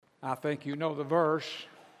I think you know the verse,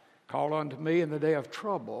 call unto me in the day of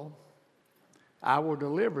trouble, I will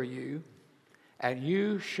deliver you, and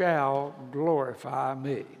you shall glorify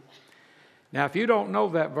me. Now, if you don't know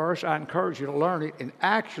that verse, I encourage you to learn it. And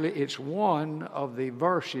actually, it's one of the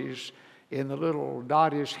verses in the little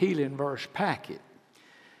Dottie's Healing Verse packet.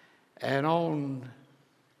 And on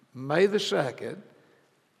May the 2nd,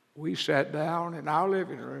 we sat down in our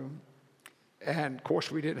living room. And, of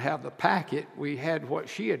course, we didn't have the packet. We had what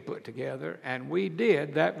she had put together, and we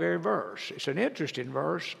did that very verse. It's an interesting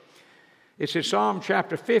verse. It's in Psalm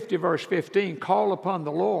chapter 50, verse 15, call upon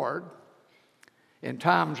the Lord in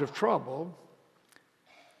times of trouble.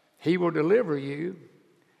 He will deliver you,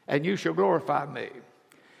 and you shall glorify me.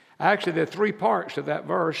 Actually, there are three parts to that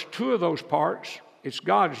verse. Two of those parts, it's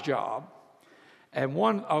God's job. And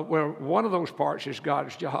one of those parts is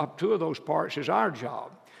God's job. Two of those parts is our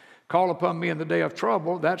job. Call upon me in the day of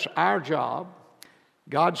trouble, that's our job.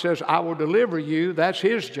 God says, I will deliver you, that's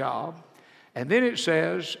his job. And then it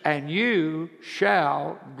says, and you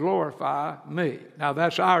shall glorify me. Now,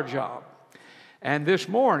 that's our job. And this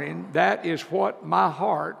morning, that is what my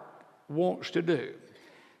heart wants to do.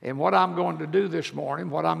 And what I'm going to do this morning,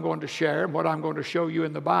 what I'm going to share, what I'm going to show you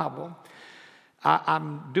in the Bible,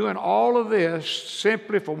 I'm doing all of this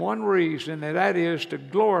simply for one reason, and that is to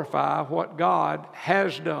glorify what God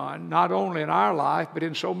has done, not only in our life, but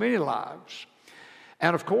in so many lives.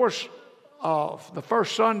 And of course, the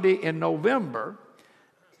first Sunday in November,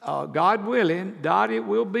 God willing, Dottie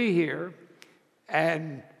will be here,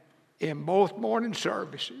 and in both morning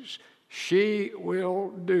services, she will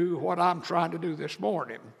do what I'm trying to do this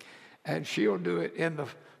morning. And she'll do it in the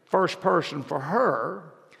first person for her.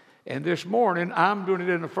 And this morning, I'm doing it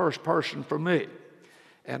in the first person for me.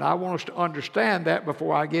 And I want us to understand that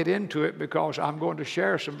before I get into it, because I'm going to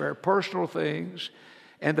share some very personal things.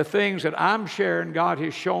 And the things that I'm sharing, God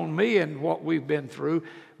has shown me and what we've been through,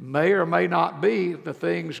 may or may not be the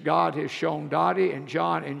things God has shown Dottie and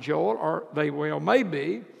John and Joel, or they well may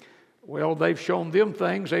be. Well, they've shown them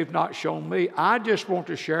things they've not shown me. I just want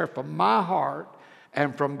to share from my heart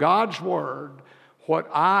and from God's Word what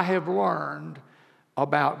I have learned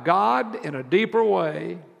about God in a deeper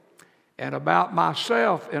way and about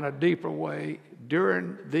myself in a deeper way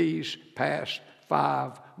during these past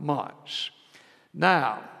 5 months.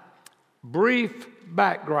 Now, brief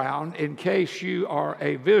background in case you are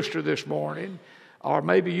a visitor this morning, or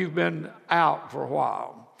maybe you've been out for a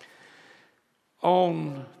while.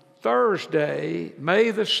 On Thursday,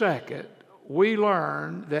 May the 2nd, we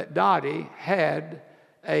learned that Dottie had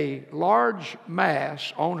a large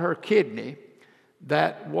mass on her kidney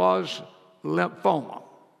that was lymphoma.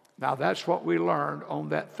 Now, that's what we learned on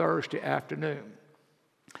that Thursday afternoon.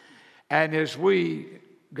 And as we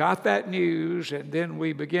got that news and then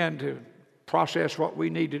we began to process what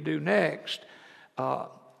we need to do next,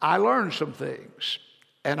 I learned some things.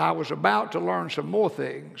 And I was about to learn some more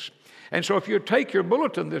things. And so if you take your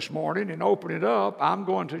bulletin this morning and open it up, I'm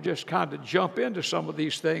going to just kind of jump into some of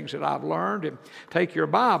these things that I've learned, and take your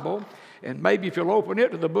Bible, and maybe if you'll open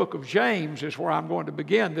it to the book of James is where I'm going to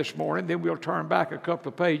begin this morning. Then we'll turn back a couple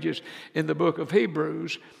of pages in the book of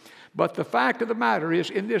Hebrews. But the fact of the matter is,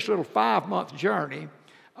 in this little 5-month journey,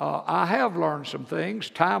 I have learned some things.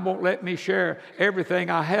 Time won't let me share everything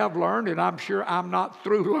I have learned, and I'm sure I'm not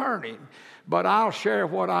through learning. But I'll share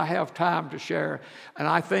what I have time to share. And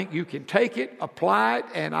I think you can take it, apply it,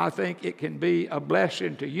 and I think it can be a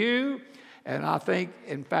blessing to you. And I think,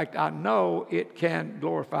 in fact, I know it can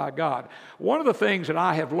glorify God. One of the things that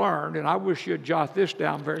I have learned, and I wish you'd jot this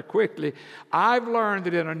down very quickly, I've learned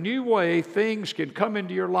that in a new way, things can come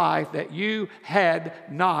into your life that you had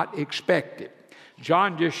not expected.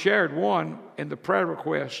 John just shared one in the prayer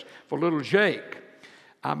request for little Jake.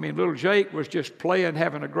 I mean, little Jake was just playing,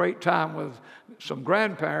 having a great time with some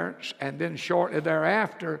grandparents, and then shortly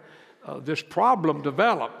thereafter, this problem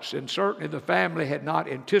develops, and certainly the family had not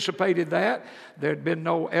anticipated that. There had been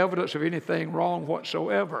no evidence of anything wrong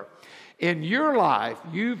whatsoever. In your life,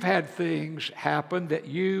 you've had things happen that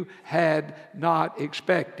you had not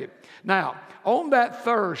expected. Now, on that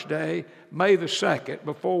Thursday, May the 2nd,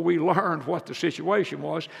 before we learned what the situation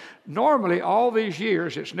was, normally all these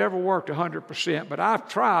years it's never worked 100%, but I've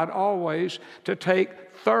tried always to take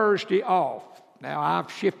Thursday off. Now,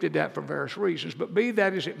 I've shifted that for various reasons, but be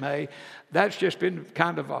that as it may, that's just been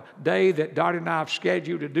kind of a day that Dottie and I have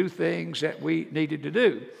scheduled to do things that we needed to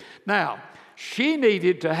do. Now, she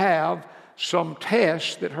needed to have some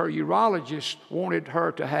tests that her urologist wanted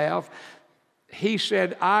her to have. he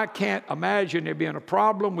said, I can't imagine there being a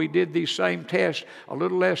problem. We did these same tests a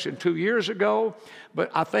little less than 2 years ago, but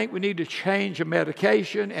I think we need to change the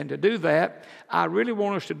medication, and to do that, I really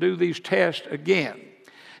want us to do these tests again.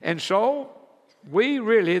 And so we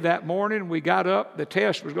really, that morning, we got up. The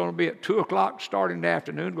test was going to be at 2 o'clock starting in the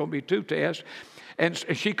afternoon, going to be 2 tests, and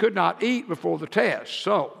she could not eat before the test.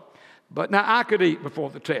 But now I could eat before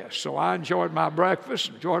the test, so I enjoyed my breakfast,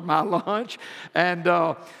 enjoyed my lunch, and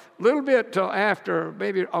a little bit after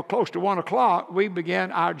maybe close to 1 o'clock, we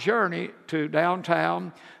began our journey to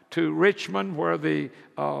downtown, to Redmond, where the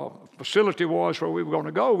facility was where we were going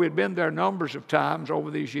to go. We'd been there numbers of times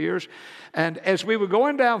over these years. And as we were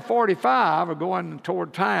going down 45 or going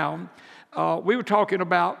toward town, we were talking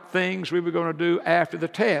about things we were going to do after the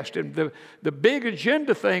test. And the big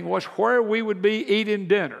agenda thing was where we would be eating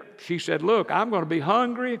dinner. She said, look, I'm going to be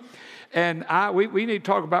hungry, and we need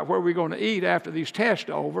to talk about where we're going to eat after these tests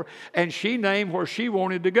are over. And she named where she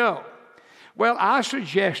wanted to go. Well, I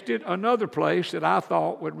suggested another place that I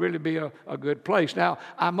thought would really be a good place. Now,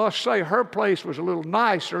 I must say her place was a little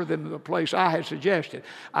nicer than the place I had suggested.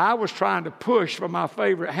 I was trying to push for my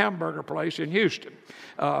favorite hamburger place in Houston.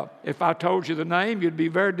 If I told you the name, you'd be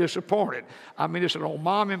very disappointed. I mean, it's an old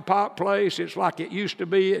mom and pop place. It's like it used to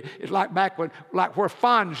be. It's like back when, like where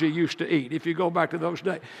Fonzie used to eat, if you go back to those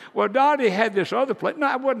days. Well, Dottie had this other place.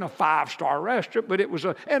 No, it wasn't a 5-star restaurant, but it was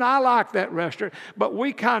and I liked that restaurant, but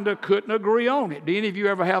we kind of couldn't agree on it. Do any of you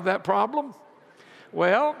ever have that problem?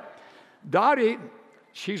 Well, Dottie,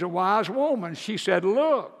 she's a wise woman. She said,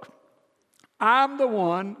 look, I'm the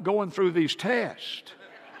one going through these tests.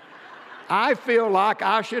 I feel like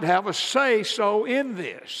I should have a say-so in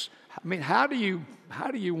this. I mean, how do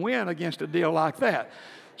you win against a deal like that?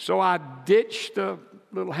 So I ditched the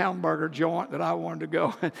little hamburger joint that I wanted to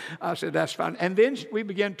go. I said, that's fine. And then we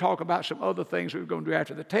began to talk about some other things we were going to do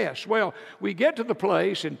after the test. Well, we get to the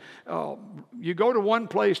place, and you go to one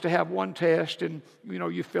place to have one test, and,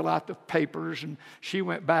 you fill out the papers, and she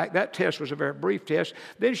went back. That test was a very brief test.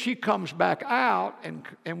 Then she comes back out,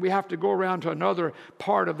 and we have to go around to another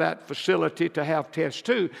part of that facility to have test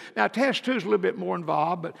 2. Now, test 2 is a little bit more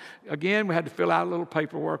involved, but again, we had to fill out a little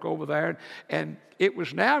paperwork over there, and it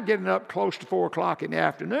was now getting up close to 4 o'clock in the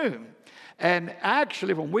afternoon. And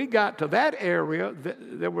actually, when we got to that area,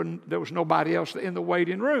 there was nobody else in the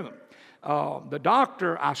waiting room. The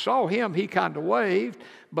doctor, I saw him, he kind of waved,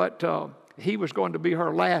 but he was going to be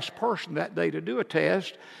her last person that day to do a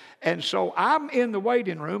test. And so I'm in the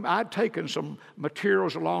waiting room. I'd taken some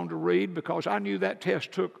materials along to read because I knew that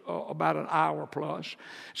test took about an hour plus.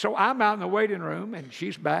 So I'm out in the waiting room, and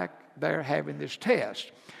she's back there having this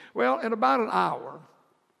test. Well, in about an hour,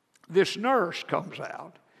 this nurse comes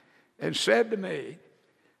out and said to me,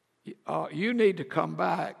 you need to come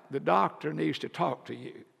back. The doctor needs to talk to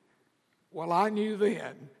you. Well, I knew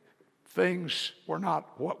then things were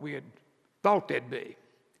not what we had thought they'd be,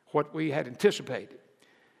 what we had anticipated.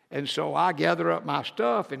 And so I gather up my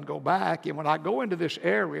stuff and go back. And when I go into this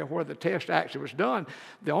area where the test actually was done,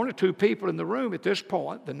 the only 2 people in the room at this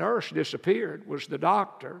point, the nurse disappeared, was the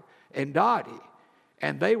doctor and Dottie.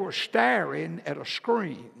 And they were staring at a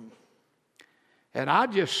screen. And I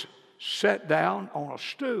just sat down on a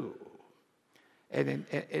stool.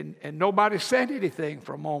 And nobody said anything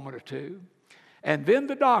for a moment or two. And then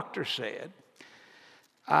the doctor said,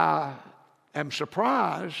 I am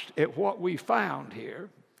surprised at what we found here.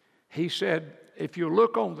 He said, if you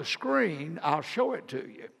look on the screen, I'll show it to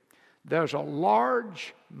you. There's a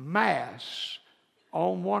large mass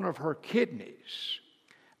on one of her kidneys.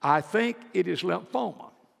 I think it is lymphoma,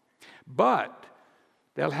 but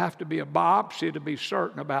there'll have to be a biopsy to be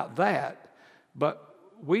certain about that. But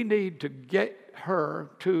we need to get her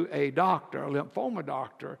to a doctor, a lymphoma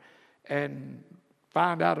doctor, and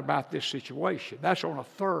find out about this situation. That's on a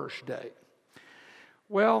Thursday.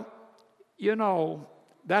 Well,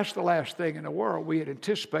 that's the last thing in the world we had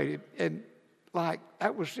anticipated. And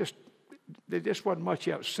that was there just wasn't much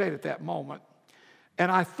else said at that moment.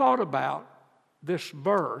 And I thought about this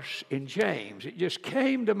verse in James. It just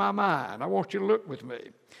came to my mind. I want you to look with me.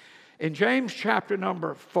 In James chapter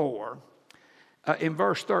number 4, in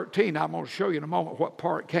verse 13, I'm going to show you in a moment what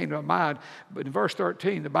part came to my mind. But in verse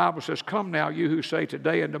 13, the Bible says, come now, you who say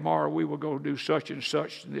today and tomorrow we will go do such and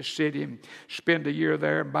such in this city and spend a year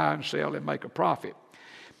there and buy and sell and make a profit.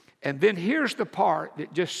 And then here's the part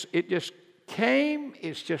that it just came.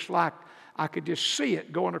 It's just like I could just see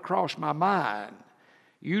it going across my mind.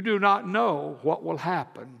 You do not know what will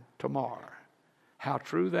happen tomorrow. How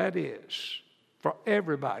true that is for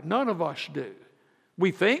everybody. None of us do.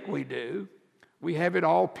 We think we do. We have it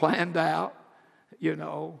all planned out.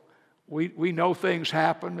 We know things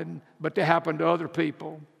happen, but they happen to other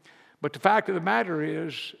people. But the fact of the matter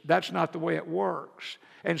is, that's not the way it works.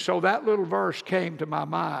 And so that little verse came to my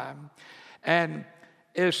mind. And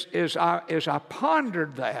as I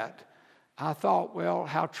pondered that, I thought, well,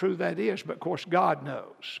 how true that is. But of course, God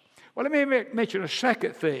knows. Well, let me mention a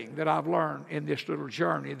second thing that I've learned in this little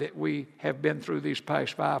journey that we have been through these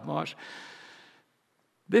past 5 months.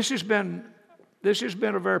 This has been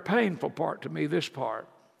a very painful part to me, this part.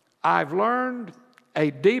 I've learned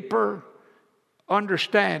a deeper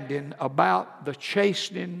understanding about the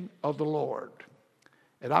chastening of the Lord.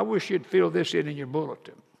 And I wish you'd fill this in your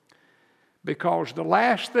bulletin. Because the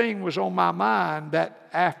last thing was on my mind that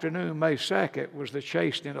afternoon, May 2nd, was the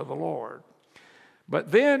chastening of the Lord.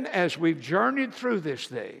 But then as we've journeyed through this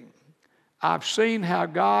thing, I've seen how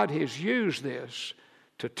God has used this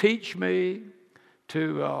to teach me,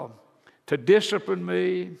 to discipline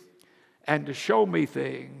me, and to show me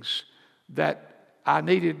things that I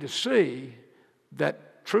needed to see,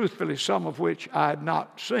 that truthfully some of which I had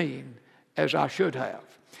not seen as I should have.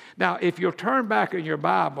 Now, if you'll turn back in your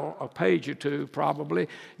Bible a page or two, probably,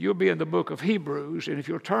 you'll be in the book of Hebrews. And if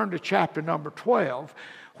you'll turn to chapter number 12,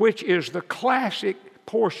 which is the classic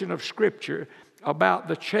portion of Scripture about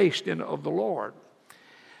the chastening of the Lord.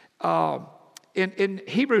 In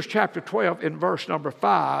Hebrews chapter 12, in verse number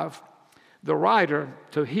 5, the writer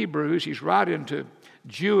to Hebrews, he's writing to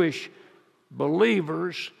Jewish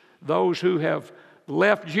believers, those who have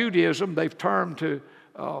left Judaism, they've turned to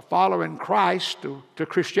following Christ, to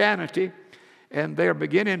Christianity, and they're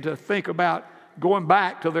beginning to think about going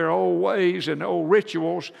back to their old ways and old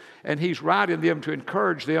rituals, and he's writing them to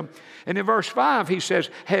encourage them. And in verse 5 he says,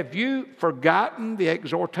 have you forgotten the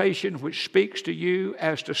exhortation which speaks to you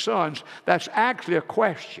as to sons? That's actually a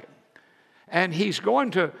question. And he's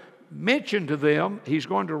going to mention to them, he's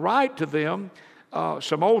going to write to them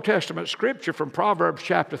some Old Testament scripture from Proverbs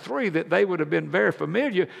chapter 3 that they would have been very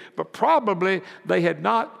familiar, but probably they had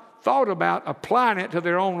not thought about applying it to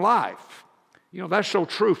their own life. You know, that's so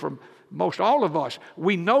true for most all of us.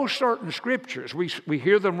 We know certain scriptures. We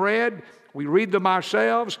hear them read, we read them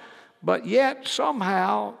ourselves, but yet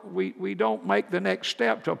somehow we don't make the next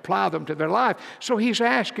step to apply them to their life. So he's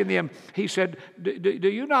asking them, he said, do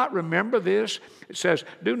you not remember this? It says,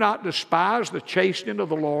 do not despise the chastening of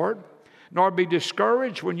the Lord, nor be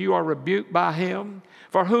discouraged when you are rebuked by him.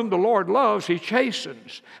 For whom the Lord loves, he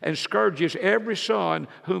chastens and scourges every son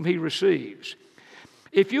whom he receives.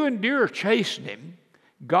 If you endure chastening,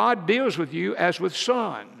 God deals with you as with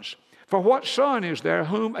sons. For what son is there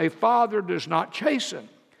whom a father does not chasten?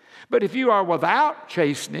 But if you are without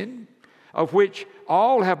chastening, of which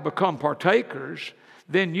all have become partakers,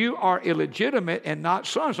 then you are illegitimate and not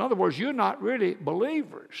sons. In other words, you're not really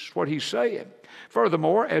believers, what he's saying.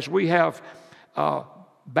 Furthermore, as we have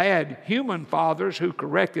bad human fathers who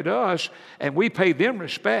corrected us, and we pay them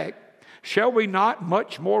respect, shall we not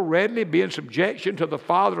much more readily be in subjection to the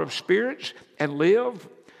Father of spirits and live?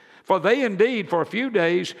 For they indeed for a few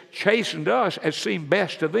days chastened us as seemed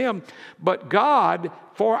best to them, but God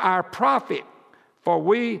for our profit,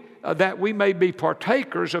 that we may be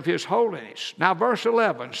partakers of his holiness. Now verse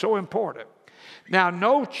 11, so important. Now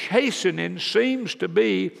no chastening seems to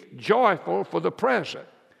be joyful for the present,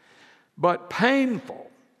 but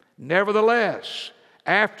painful. Nevertheless,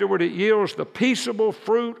 afterward it yields the peaceable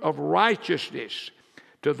fruit of righteousness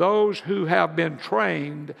to those who have been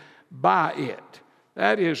trained by it.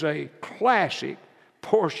 That is a classic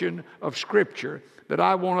portion of Scripture that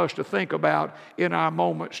I want us to think about in our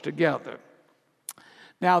moments together.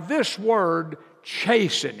 Now, this word,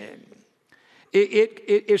 chastening,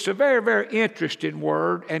 it's a very, very interesting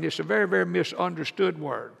word, and it's a very, very misunderstood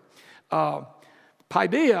word.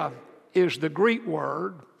 Paideia is the Greek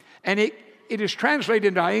word, and it is translated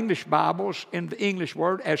into our English Bibles in the English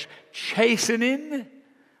word as chastening,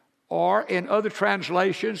 or in other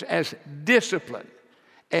translations as discipline.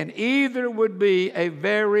 And either would be a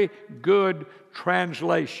very good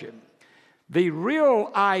translation. The real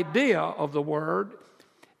idea of the word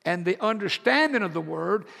and the understanding of the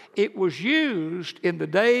word, it was used in the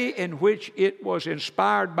day in which it was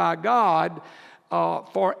inspired by God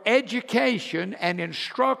for education and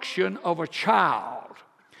instruction of a child.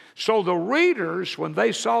 So the readers, when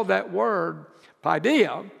they saw that word,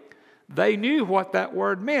 paideia, they knew what that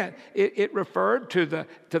word meant. It referred to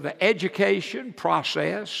the education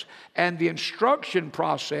process and the instruction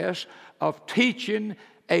process of teaching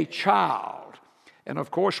a child. And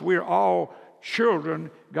of course, we're all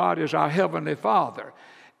children. God is our Heavenly Father.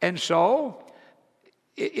 And so,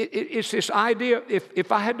 it's this idea,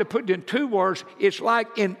 if I had to put it in two words, it's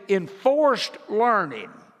like in enforced learning.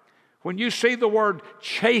 When you see the word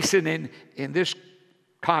chastening in this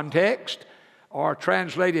context, or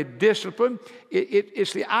translated discipline,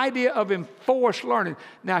 it's the idea of enforced learning.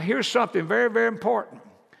 Now, here's something very, very important.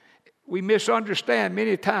 We misunderstand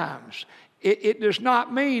many times. It does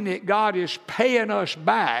not mean that God is paying us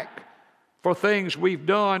back for things we've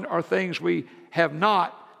done or things we have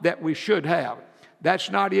not that we should have. That's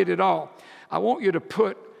not it at all. I want you to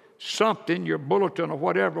put something, your bulletin or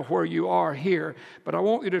whatever, where you are here, but I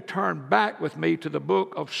want you to turn back with me to the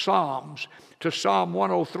book of Psalms, to Psalm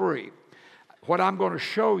 103. What I'm going to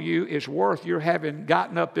show you is worth your having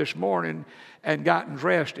gotten up this morning and gotten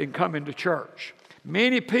dressed and coming to church.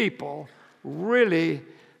 Many people really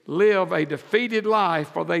live a defeated life,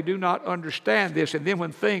 for they do not understand this. And then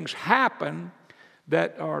when things happen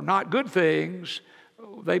that are not good things,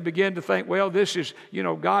 they begin to think, well, this is,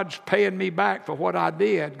 God's paying me back for what I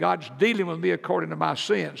did. God's dealing with me according to my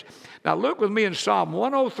sins. Now look with me in Psalm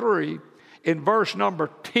 103 in verse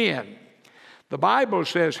number 10. The Bible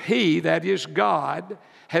says, He, that is God,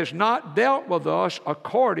 has not dealt with us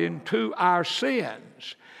according to our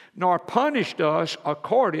sins, nor punished us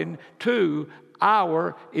according to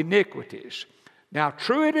our iniquities. Now,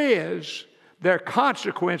 true it is, there are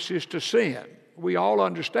consequences to sin. We all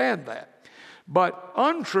understand that. But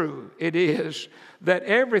untrue it is that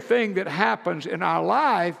everything that happens in our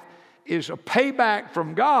life is a payback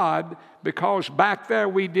from God because back there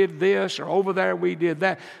we did this or over there we did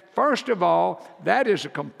that. First of all, that is a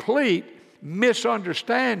complete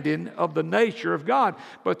misunderstanding of the nature of God.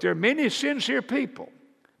 But there are many sincere people,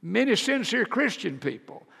 many sincere Christian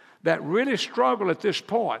people that really struggle at this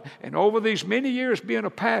point. And over these many years being a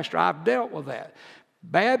pastor, I've dealt with that.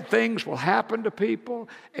 Bad things will happen to people,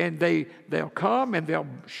 and they'll come and they'll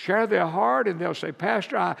share their heart, and they'll say,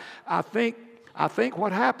 Pastor, I think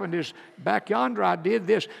what happened is back yonder I did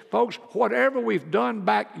this. Folks, whatever we've done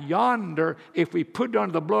back yonder, if we put it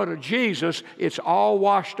under the blood of Jesus, it's all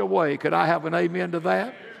washed away. Could I have an amen to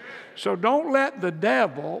that? So don't let the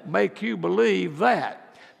devil make you believe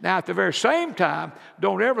that. Now, at the very same time,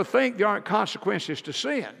 don't ever think there aren't consequences to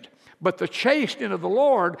sin. But the chastening of the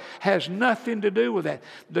Lord has nothing to do with that.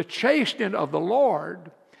 The chastening of the Lord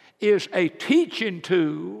is a teaching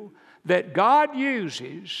tool that God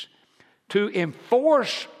uses to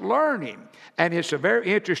enforce learning. And it's a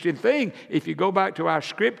very interesting thing. If you go back to our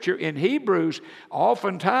scripture in Hebrews,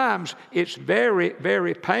 oftentimes it's very,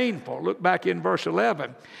 very painful. Look back in verse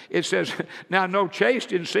 11. It says, Now no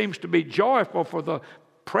chastening seems to be joyful for the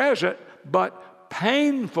present, but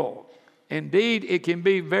painful. Indeed, it can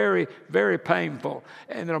be very, very painful.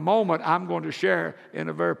 And in a moment, I'm going to share in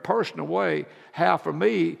a very personal way how for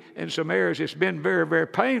me in some areas it's been very, very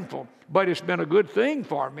painful. But it's been a good thing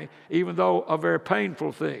for me, even though a very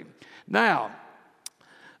painful thing. Now,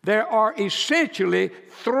 there are essentially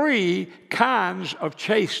three kinds of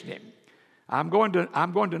chastening. I'm going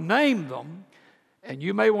to name them, and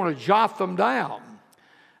you may want to jot them down.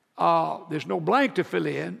 There's no blank to fill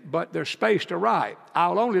in, but there's space to write.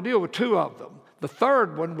 I'll only deal with two of them. The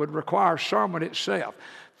third one would require a sermon itself.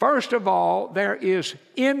 First of all, there is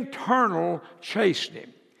internal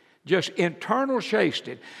chastening. Just internal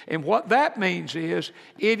chastening. And what that means is,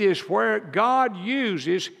 it is where God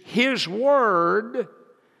uses His Word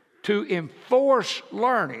to enforce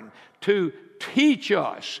learning, to teach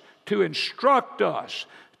us, to instruct us,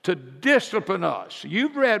 to discipline us.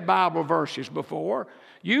 You've read Bible verses before.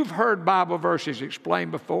 You've heard Bible verses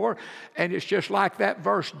explained before, and it's just like that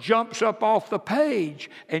verse jumps up off the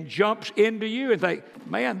page and jumps into you and think,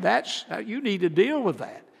 man, you need to deal with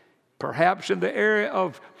that. Perhaps in the area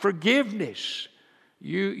of forgiveness,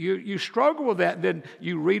 you struggle with that. Then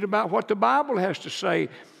you read about what the Bible has to say,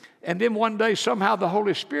 and then one day somehow the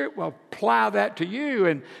Holy Spirit will apply that to you,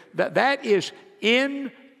 and that is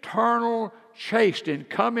internal chastening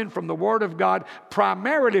coming from the Word of God,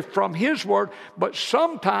 primarily from His Word, but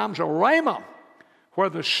sometimes a rhema, where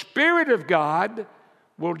the Spirit of God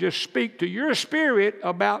will just speak to your spirit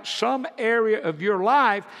about some area of your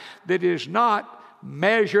life that is not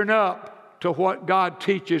measuring up to what God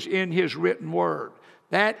teaches in His written Word.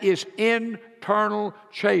 That is internal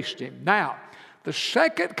chastening. Now, the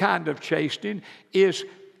second kind of chastening is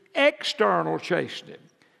external chastening.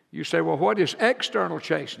 You say, well, what is external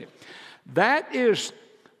chastening? That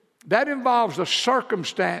involves the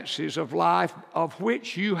circumstances of life of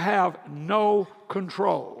which you have no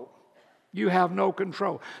control. You have no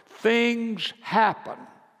control. Things happen.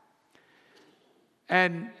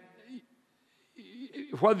 And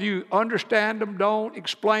whether you understand them, don't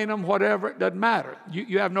explain them, whatever, it doesn't matter.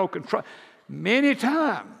 You have no control. Many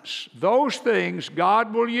times, those things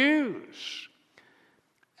God will use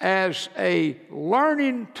as a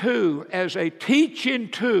learning tool, as a teaching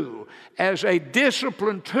tool, as a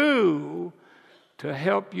discipline tool to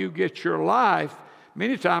help you get your life.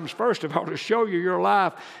 Many times, first of all, to show you your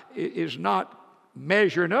life is not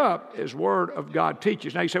measuring up as Word of God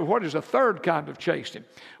teaches. Now you say, what is a third kind of chastening?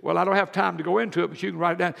 Well, I don't have time to go into it, but you can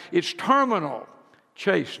write it down. It's terminal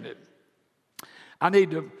chastening. I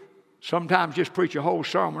need to sometimes just preach a whole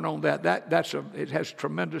sermon on that. It has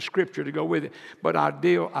tremendous scripture to go with it, but I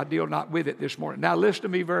deal not with it this morning. Now listen to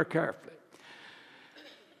me very carefully.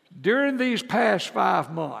 During these past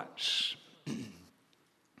 5 months,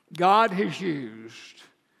 God has used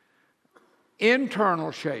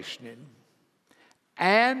internal chastening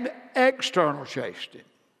and external chastening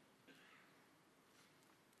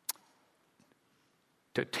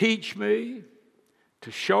to teach me,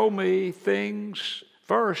 to show me things,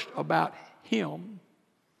 first about Him,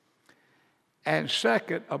 and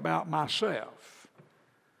second about myself,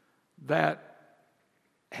 that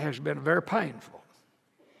has been very painful.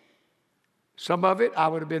 Some of it I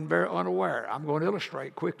would have been very unaware. I'm going to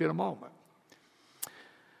illustrate quickly in a moment.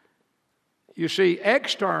 You see,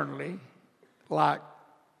 externally, like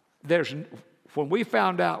when we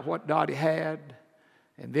found out what Dottie had,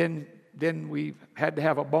 and then we had to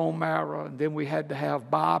have a bone marrow, and then we had to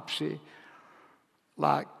have biopsy,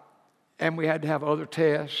 and we had to have other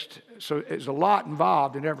tests. So there's a lot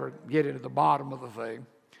involved in ever getting to the bottom of the thing.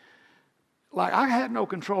 I had no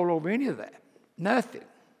control over any of that, nothing.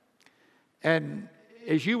 And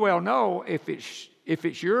as you well know, if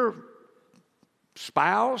it's your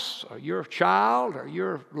spouse or your child or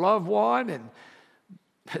your loved one, and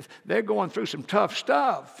they're going through some tough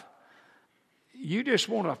stuff, you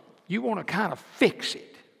want to kind of fix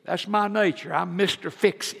it. That's my nature. I'm Mr.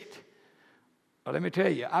 Fix It. But let me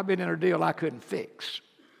tell you, I've been in a deal I couldn't fix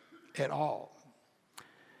at all.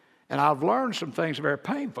 And I've learned some things very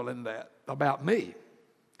painful in that about me.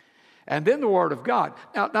 And then the Word of God.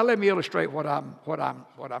 Now let me illustrate what I'm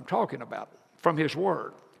talking about from His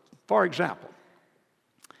Word. For example,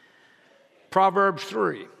 Proverbs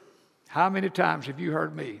 3. How many times have you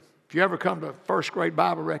heard me? If you ever come to first grade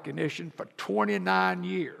Bible recognition for 29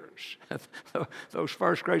 years, those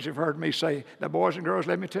first graders have heard me say, now boys and girls,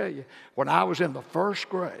 let me tell you, when I was in the first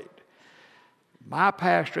grade, my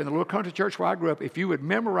pastor in the little country church where I grew up, if you would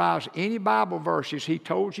memorize any Bible verses he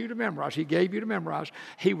told you to memorize, he gave you to memorize,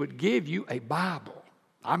 he would give you a Bible.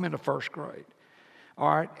 I'm in the first grade.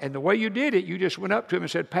 All right, and the way you did it, you just went up to him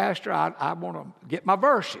and said, Pastor, I want to get my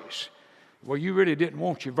verses. Well, you really didn't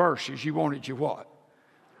want your verses. You wanted your what?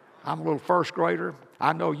 I'm a little first grader.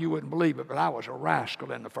 I know you wouldn't believe it, but I was a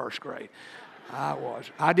rascal in the first grade. I was.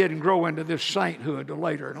 I didn't grow into this sainthood till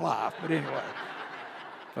later in life, but anyway.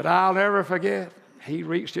 But I'll never forget, he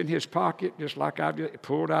reached in his pocket, just like I did,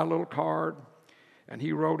 pulled out a little card, and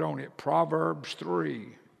he wrote on it, Proverbs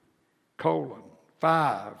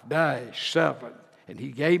 3:5-7. And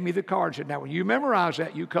he gave me the card and said, now when you memorize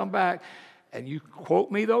that, you come back and you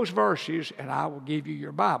quote me those verses, and I will give you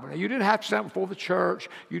your Bible. Now, you didn't have to stand before the church.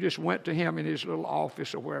 You just went to him in his little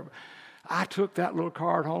office or wherever. I took that little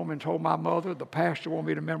card home and told my mother, the pastor wanted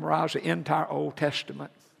me to memorize the entire Old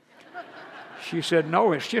Testament. She said,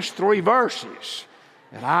 no, it's just 3 verses.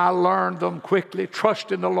 And I learned them quickly.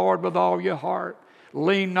 Trust in the Lord with all your heart.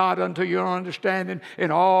 Lean not unto your understanding.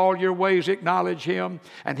 In all your ways acknowledge Him,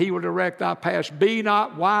 and He will direct thy paths. Be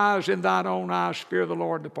not wise in thine own eyes. Fear the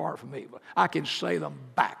Lord, depart from evil. I can say them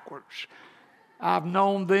backwards. I've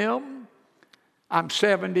known them. I'm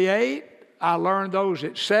 78. I learned those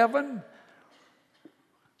at 7.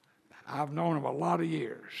 I've known them a lot of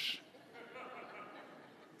years.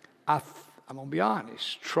 I'm going to be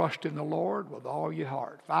honest. Trust in the Lord with all your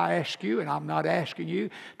heart. If I ask you, and I'm not asking you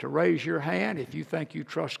to raise your hand, if you think you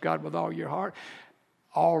trust God with all your heart,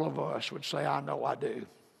 all of us would say, I know I do.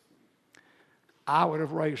 I would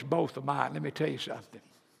have raised both of mine. Let me tell you something.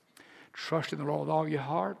 Trust in the Lord with all your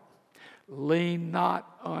heart. Lean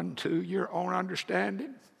not unto your own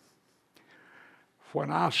understanding.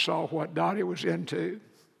 When I saw what Dottie was into,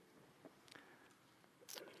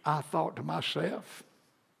 I thought to myself,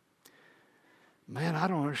 man, I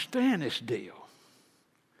don't understand this deal.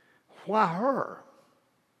 Why her?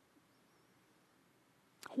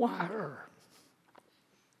 Why her?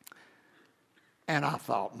 And I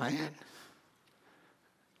thought, man,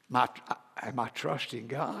 am I trusting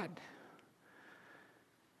God?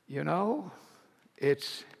 You know,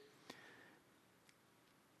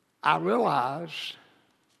 I realized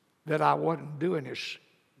that I wasn't doing as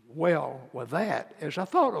well with that as I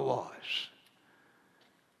thought it was.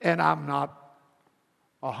 And I'm not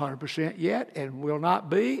 100% yet, and will not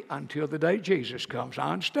be until the day Jesus comes.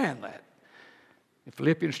 I understand that. In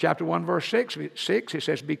Philippians chapter 1, verse 6, it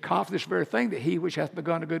says, be confident of this very thing, that he which hath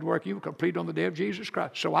begun a good work, you will complete on the day of Jesus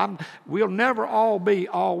Christ. So we'll never all be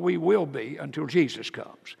all we will be until Jesus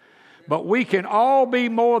comes. But we can all be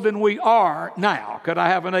more than we are now. Could I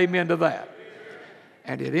have an amen to that?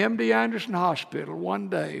 And at MD Anderson Hospital one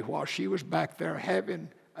day while she was back there having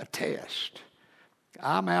a test,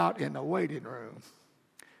 I'm out in the waiting room.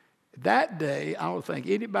 That day, I don't think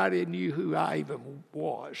anybody knew who I even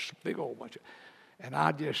was. Big old bunch of... And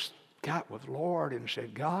I just got with the Lord and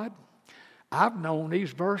said, God, I've known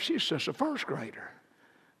these verses since a first grader,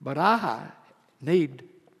 but I need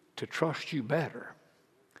to trust you better.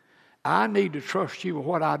 I need to trust you with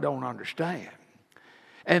what I don't understand.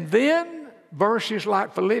 And then verses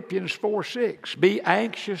like Philippians 4:6, be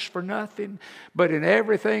anxious for nothing, but in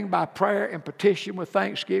everything by prayer and petition with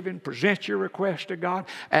thanksgiving, present your request to God,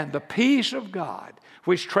 and the peace of God,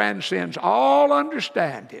 which transcends all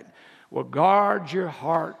understanding, will guard your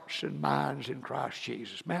hearts and minds in Christ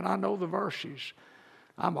Jesus. Man, I know the verses.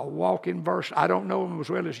 I'm a walking verse. I don't know them as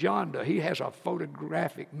well as John does. He has a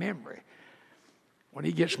photographic memory. When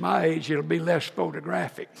he gets my age, it'll be less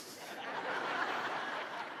photographic.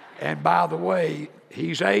 And by the way,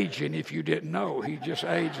 he's aging, if you didn't know. He just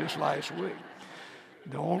aged this last week.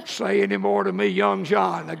 Don't say any more to me, young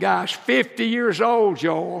John. The guy's 50 years old,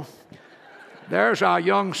 Joel. There's our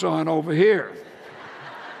young son over here.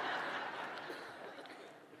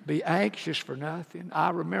 Be anxious for nothing. I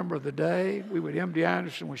remember the day we were at MD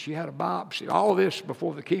Anderson when she had a biopsy. All this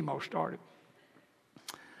before the chemo started.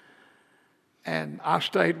 And I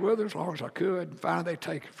stayed with her as long as I could. And finally, they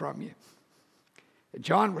take it from you. And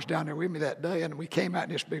John was down there with me that day, and we came out in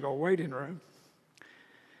this big old waiting room.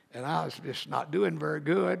 And I was just not doing very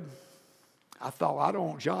good. I thought, I don't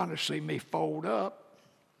want John to see me fold up.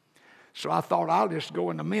 So I thought, I'll just go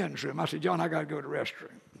in the men's room. I said, John, I got to go to the restroom.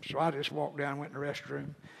 So I just walked down and went in the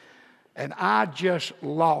restroom. And I just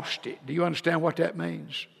lost it. Do you understand what that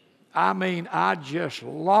means? I mean, I just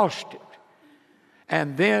lost it.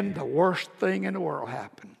 And then the worst thing in the world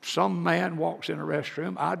happened. Some man walks in the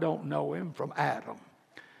restroom. I don't know him from Adam.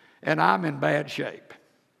 And I'm in bad shape.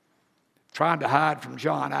 Trying to hide from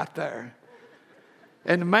John out there.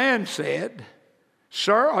 And the man said,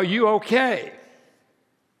 sir, are you okay?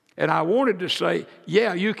 And I wanted to say,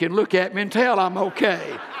 yeah, you can look at me and tell I'm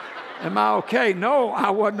okay. Am I okay? No, I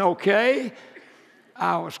wasn't okay.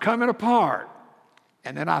 I was coming apart.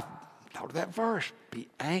 And then I thought of that verse, be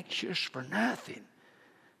anxious for nothing.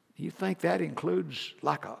 Do you think that includes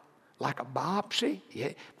like a biopsy? Yeah,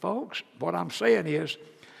 folks, what I'm saying is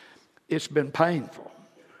it's been painful.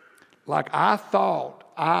 Like I thought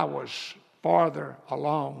I was farther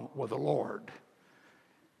along with the Lord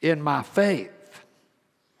in my faith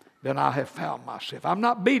than I have found myself. I'm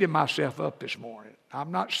not beating myself up this morning.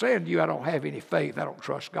 I'm not saying to you I don't have any faith, I don't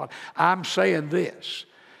trust God. I'm saying this.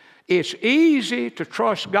 It's easy to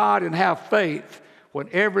trust God and have faith when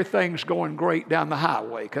everything's going great down the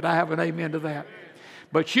highway. Could I have an amen to that?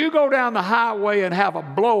 But you go down the highway and have a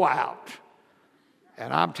blowout,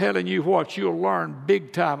 and I'm telling you what, you'll learn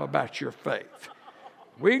big time about your faith.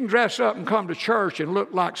 We can dress up and come to church and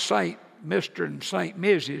look like Saint Mr. and Saint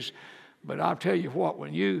Mrs., but I'll tell you what,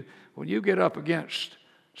 when you get up against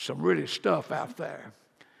some really stuff out there,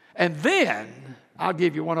 and then I'll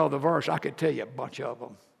give you one other verse. I could tell you a bunch of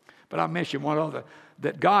them, but I'll mention one other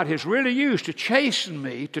that God has really used to chasten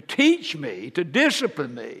me, to teach me, to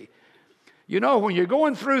discipline me. You know, when you're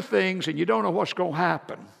going through things and you don't know what's going to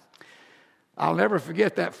happen, I'll never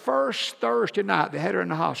forget that first Thursday night they had her in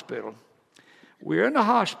the hospital. We're in the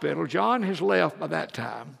hospital. John has left by that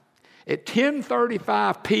time. At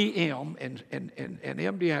 10:35 p.m. in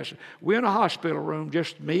MD Anderson, we're in a hospital room,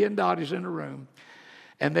 just me and Dottie's in the room,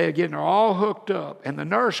 and they're getting her all hooked up, and the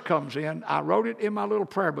nurse comes in. I wrote it in my little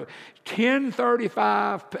prayer book.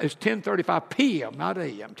 10:35, it's 10:35 p.m., not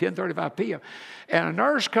a.m., 10:35 p.m. And a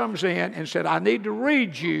nurse comes in and said, I need to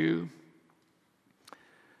read you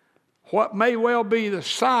what may well be the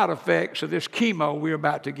side effects of this chemo we're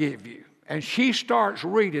about to give you. And she starts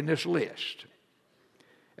reading this list.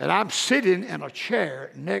 And I'm sitting in a chair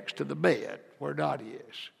next to the bed where Dottie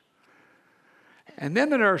is. And then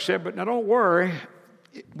the nurse said, but now don't worry,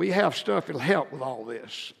 we have stuff that'll help with all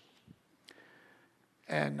this.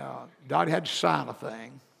 And Dottie had to sign a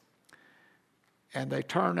thing. And they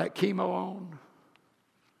turned that chemo on.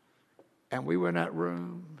 And we were in that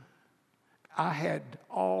room. I had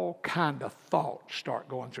all kind of thoughts start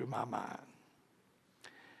going through my mind.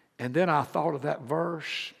 And then I thought of that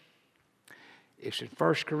verse. It's in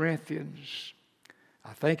 1 Corinthians,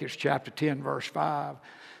 I think it's chapter 10, verse 5,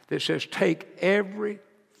 that says, take every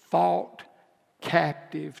thought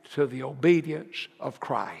captive to the obedience of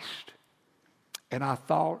Christ. And I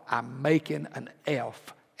thought, I'm making an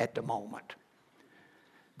F at the moment.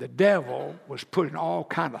 The devil was putting all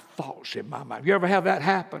kind of thoughts in my mind. You ever have that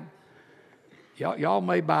happen? Y'all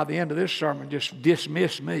may by the end of this sermon just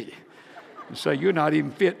dismiss me and say, you're not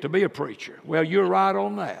even fit to be a preacher. Well, you're right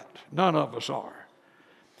on that. None of us are.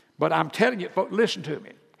 But I'm telling you, folks, listen to me.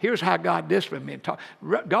 Here's how God disciplined me.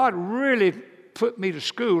 God really put me to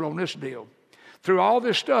school on this deal. Through all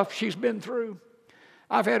this stuff she's been through,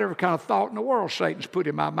 I've had every kind of thought in the world Satan's put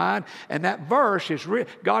in my mind. And that verse is real.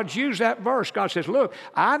 God's used that verse. God says, look,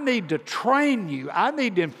 I need to train you. I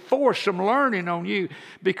need to enforce some learning on you,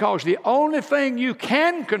 because the only thing you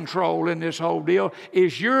can control in this whole deal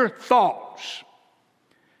is your thoughts.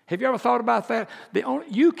 Have you ever thought about that?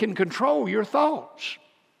 You can control your thoughts.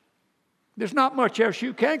 There's not much else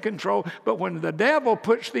you can control. But when the devil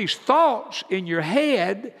puts these thoughts in your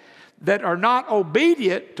head that are not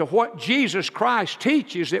obedient to what Jesus Christ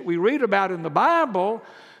teaches that we read about in the Bible,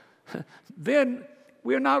 then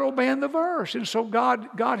we're not obeying the verse. And so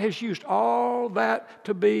God has used all that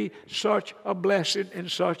to be such a blessing and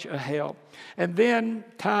such a help. And then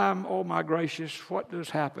time, oh my gracious, what does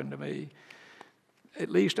happen to me? At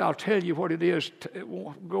least I'll tell you what it is. It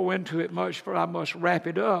won't go into it much, for I must wrap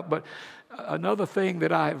it up. But another thing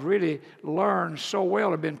that I've really learned so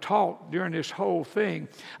well, I've been taught during this whole thing,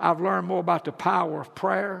 I've learned more about the power of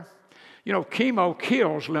prayer. You know, chemo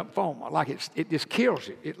kills lymphoma. Like it just kills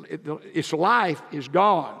it. Its life is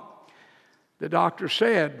gone. The doctor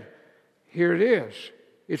said, here it is.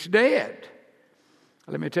 It's dead.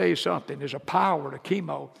 Let me tell you something. There's a power to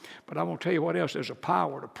chemo, but I won't tell you what else. There's a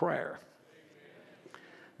power to prayer.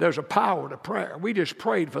 There's a power to prayer. We just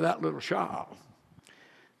prayed for that little child.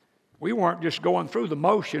 We weren't just going through the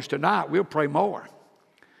motions tonight. We'll pray more.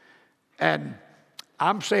 And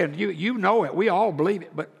I'm saying, you know it. We all believe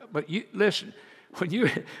it. But you listen, when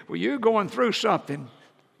you're going through something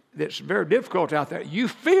that's very difficult out there, you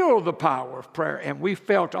feel the power of prayer. And we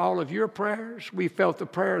felt all of your prayers. We felt the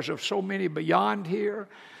prayers of so many beyond here.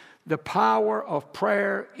 The power of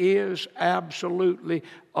prayer is absolutely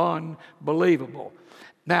unbelievable.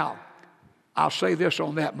 Now, I'll say this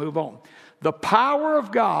on that, move on. The power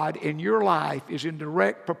of God in your life is in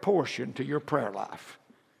direct proportion to your prayer life.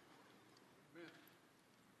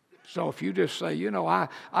 So if you just say, you know,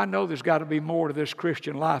 I know there's got to be more to this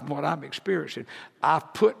Christian life than what I'm experiencing,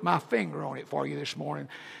 I've put my finger on it for you this morning.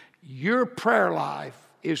 Your prayer life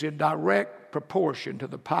is in direct proportion to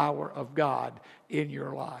the power of God in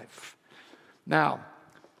your life. Now,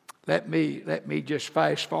 let me just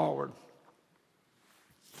fast forward.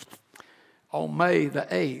 On May the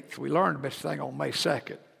 8th, we learned this thing on May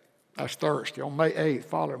 2nd. That's Thursday. On May 8th,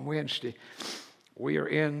 following Wednesday, we are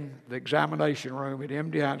in the examination room at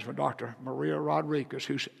MD Anderson with Dr. Maria Rodriguez,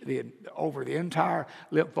 who's over the entire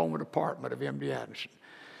lymphoma department of MD Anderson.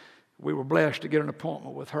 We were blessed to get an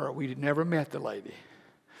appointment with her. We had never met the lady.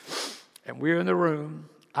 And we're in the room.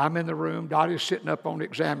 I'm in the room. Dottie's sitting up on the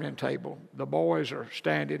examining table. The boys are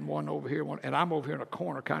standing, one over here, and I'm over here in a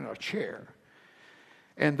corner, kind of a chair.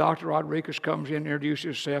 And Dr. Rodriguez comes in, introduces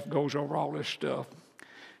himself, goes over all this stuff,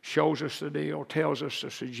 shows us the deal, tells us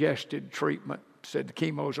the suggested treatment, said the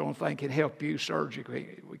chemo's the only thing can help you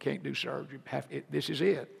surgically. We can't do surgery. This is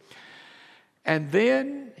it. And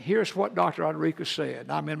then here's what Dr. Rodriguez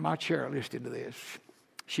said. I'm in my chair listening to this.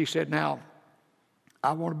 She said, now,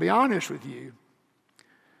 I want to be honest with you.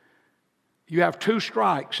 You have two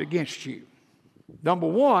strikes against you. Number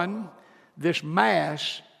one, this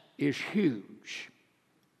mass is huge.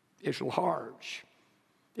 It's large.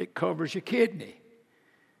 It covers your kidney.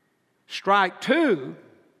 Strike two,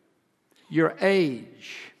 your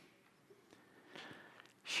age.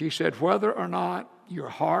 She said, whether or not your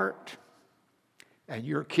heart and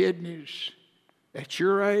your kidneys at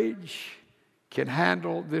your age can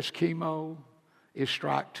handle this chemo is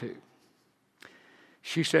strike two.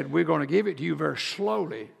 She said, we're going to give it to you very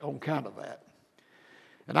slowly on account of that.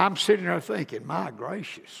 And I'm sitting there thinking, my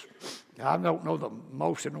gracious, I don't know the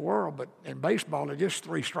most in the world, but in baseball, there's just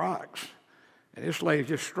 3 strikes. And this lady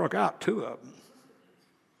just struck out 2 of them.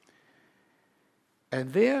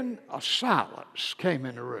 And then a silence came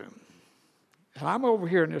in the room. And I'm over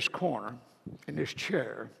here in this corner, in this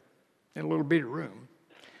chair, in a little bitty room.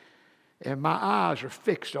 And my eyes are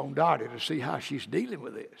fixed on Dottie to see how she's dealing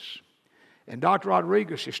with this. And Dr.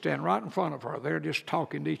 Rodriguez is standing right in front of her. They're just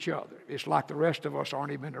talking to each other. It's like the rest of us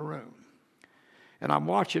aren't even in the room. And I'm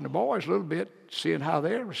watching the boys a little bit, seeing how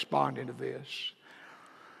they're responding to this.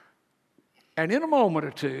 And in a moment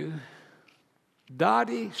or two,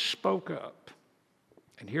 Dottie spoke up.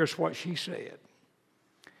 And here's what she said.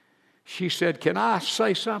 She said, "Can I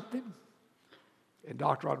say something?" And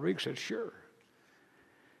Dr. Rodriguez said, "Sure."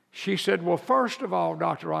 She said, "Well, first of all,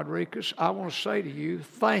 Dr. Rodriguez, I want to say to you,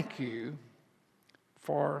 thank you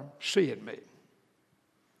for seeing me.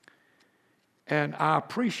 And I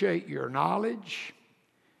appreciate your knowledge,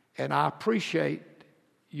 and I appreciate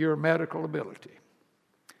your medical ability."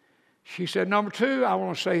 She said, "Number two, I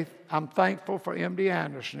want to say I'm thankful for MD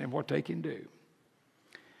Anderson and what they can do."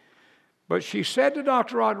 But she said to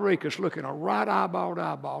Dr. Rodriguez, looking her right eyeball to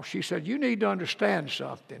eyeball, she said, "You need to understand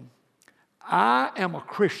something. I am a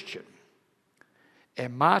Christian,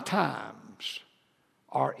 and my times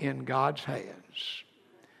are in God's hands.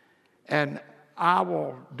 And I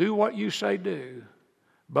will do what you say do,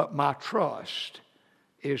 but my trust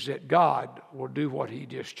is that God will do what He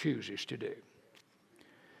just chooses to do."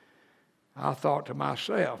 I thought to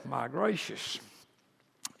myself, my gracious,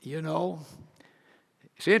 you know,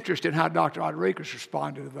 it's interesting how Dr. Rodriguez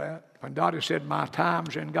responded to that. When Dottie said, "My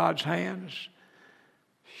time's in God's hands,"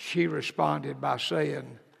 she responded by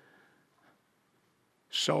saying,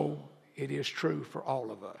 "So it is true for all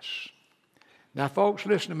of us." Now, folks,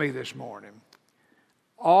 listen to me this morning.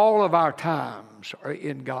 All of our times are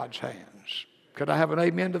in God's hands. Could I have an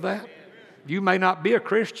amen to that? You may not be a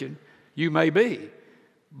Christian. You may be.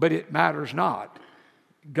 But it matters not.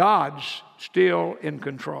 God's still in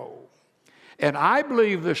control. And I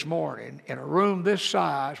believe this morning, in a room this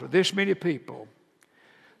size with this many people,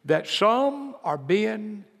 that some are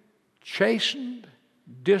being chastened,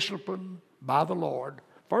 disciplined by the Lord.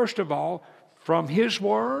 First of all, from His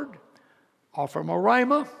Word, or from a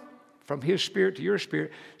rhema, from His Spirit to your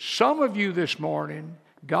spirit. Some of you this morning,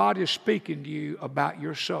 God is speaking to you about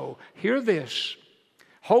your soul. Hear this.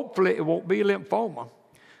 Hopefully it won't be lymphoma.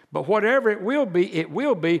 But whatever it will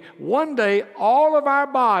be. One day, all of our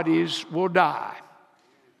bodies will die.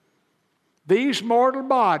 These mortal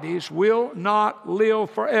bodies will not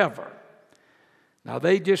live forever. Now,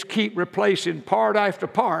 they just keep replacing part after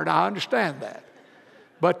part. I understand that.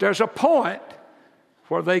 But there's a point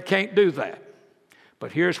where they can't do that.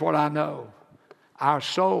 But here's what I know. Our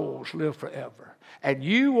souls live forever. And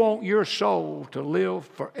you want your soul to live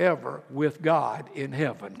forever with God in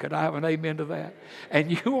heaven. Could I have an amen to that?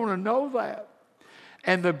 And you want to know that.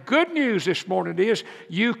 And the good news this morning is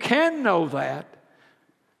you can know that.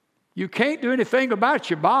 You can't do anything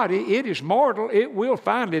about your body. It is mortal. It will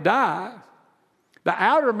finally die. The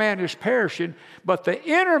outer man is perishing, but the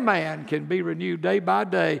inner man can be renewed day by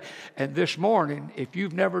day. And this morning, if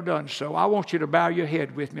you've never done so, I want you to bow your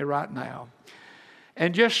head with me right now.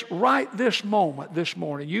 And just right this moment, this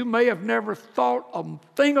morning, you may have never thought a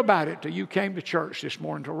thing about it till you came to church this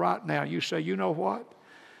morning, till right now. You say, "You know what?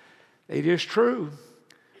 It is true.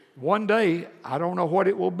 One day, I don't know what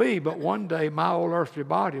it will be, but one day my old earthly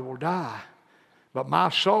body will die. But my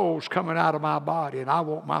soul's coming out of my body, and I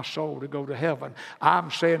want my soul to go to heaven." I'm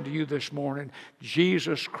saying to you this morning,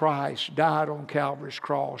 Jesus Christ died on Calvary's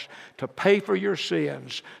cross to pay for your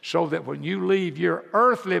sins so that when you leave your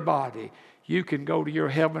earthly body, you can go to your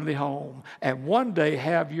heavenly home and one day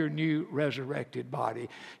have your new resurrected body.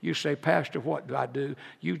 You say, "Pastor, what do I do?"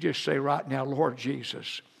 You just say right now, "Lord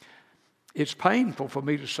Jesus, it's painful for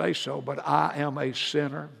me to say so, but I am a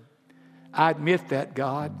sinner. I admit that,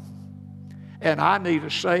 God. And I need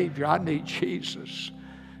a Savior. I need Jesus.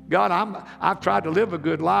 God, I've tried to live a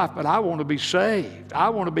good life, but I want to be saved. I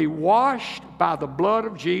want to be washed by the blood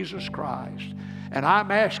of Jesus Christ. And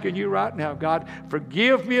I'm asking you right now, God,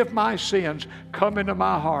 forgive me of my sins. Come into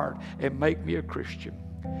my heart and make me a Christian.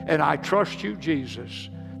 And I trust you, Jesus.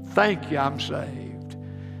 Thank you, I'm saved."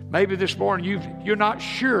 Maybe this morning you're not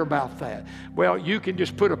sure about that. Well, you can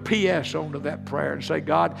just put a P.S. onto that prayer and say,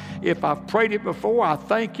 "God, if I've prayed it before, I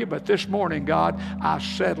thank you. But this morning, God, I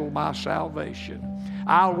settle my salvation.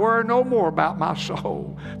 I'll worry no more about my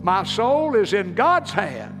soul. My soul is in God's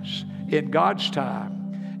hands, in God's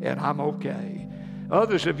time, and I'm okay."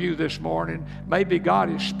 Others of you this morning, maybe God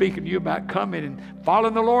is speaking to you about coming and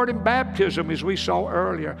following the Lord in baptism, as we saw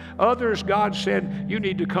earlier. Others, God said, you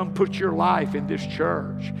need to come put your life in this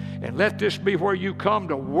church. And let this be where you come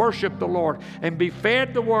to worship the Lord and be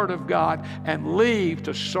fed the Word of God and leave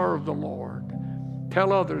to serve the Lord.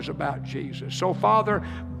 Tell others about Jesus. So, Father,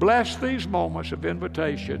 bless these moments of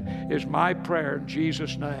invitation is my prayer in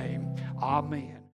Jesus' name. Amen.